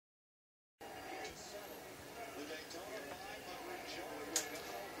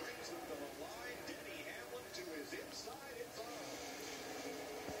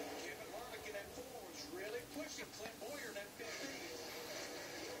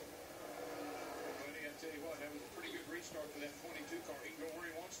start for that 22 car. He can go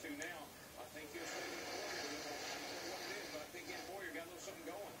where he wants to now. I think he'll stay with Boyer. I don't know what it is, but I think Boyer got a little something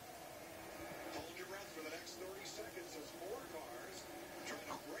going. Hold your breath for the next 30 seconds as 4 cars trying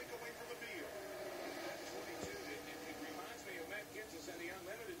to break away from the field. That 22, it reminds me of Matt Kenseth and the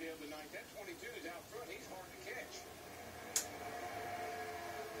Unlimited deal tonight. That 22 is out front. He's hard to catch.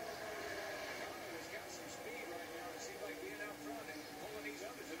 He's got some speed right now. It seems like being out front and pulling these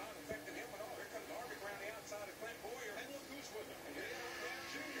others are not affecting him at all. Here comes Harvick around the outside of Clint Boyer. And look who's with him.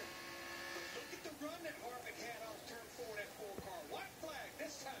 Jr. But look at the run that Harvick had off turn 4 in that 4 car. White flag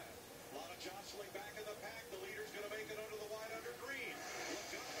this time. A lot of jostling back in the pack. The leader's going to make it under the wide under green.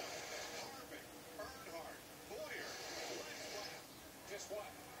 Lagano, Harvick, Earnhardt, Boyer, left lap. Guess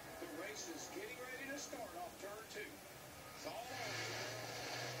what? The race is getting ready to start off turn 2. It's all over.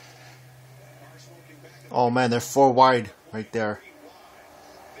 Car smoking back in Oh man, they're 4 wide right there.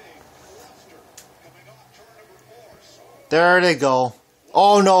 There they go.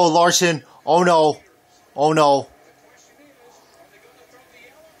 Oh no, Larson. Oh no. Oh no.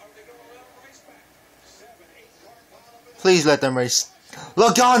 Please let them race.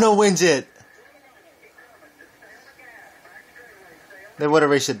 Lagano wins it. They would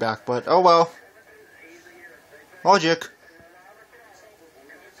have raced it back, but oh well. Logic.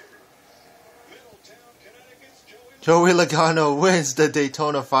 Joey Lagano wins the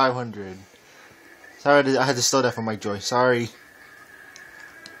Daytona 500. Sorry, I had to slow that for Mike Joy. Sorry.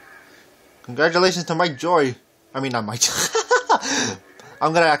 Congratulations to Mike Joy. I mean, not Mike Joy.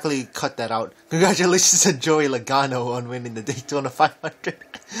 I'm going to actually cut that out. Congratulations to Joey Lagano on winning the Daytona 500.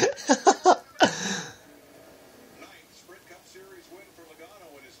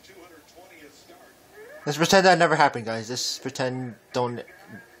 Let's pretend that never happened, guys. Just pretend, don't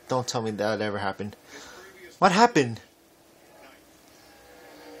tell me that ever happened. What happened?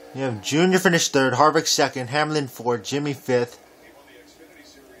 You have Junior finished 3rd, Harvick 2nd, Hamlin 4th, Jimmy 5th.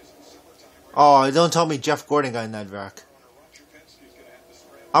 Oh, don't tell me Jeff Gordon got in that wreck.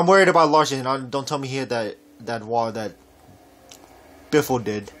 I'm worried about Larson. Don't tell me he had that wall that Biffle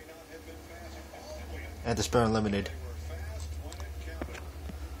did at the Sprint Unlimited.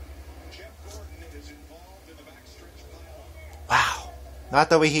 Wow. Not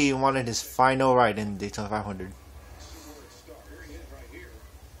the way he wanted his final ride in Daytona 500.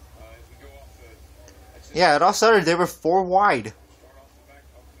 Yeah, it all started. They were 4 wide.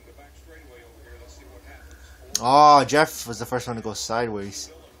 Oh, Jeff was the first one to go sideways.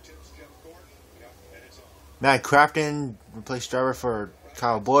 Matt Crafton replaced driver for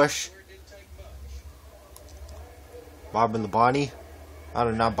Kyle Busch. Bobby Labonte. I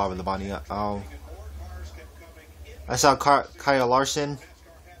don't know, not Bobby Labonte. I saw Kyle Larson.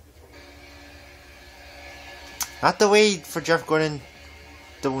 Not the way for Jeff Gordon.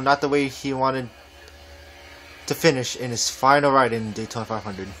 Not the way he wanted to finish in his final ride in Daytona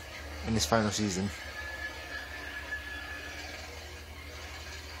 500 in his final season.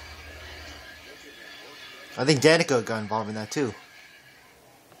 I think Danica got involved in that too.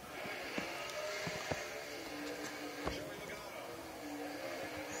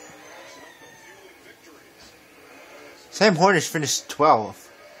 Sam Hornish finished 12th.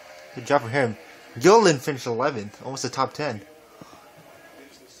 Good job for him. Gillen finished 11th, almost the top 10.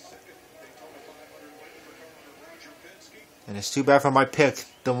 And it's too bad for my pick,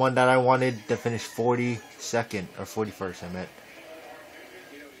 the one that I wanted to finish 42nd, or 41st, I meant.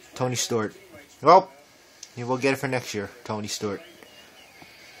 Tony Stewart. Well, you will get it for next year, Tony Stewart.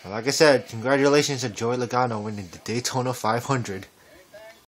 Well, like I said, congratulations to Joey Logano winning the Daytona 500.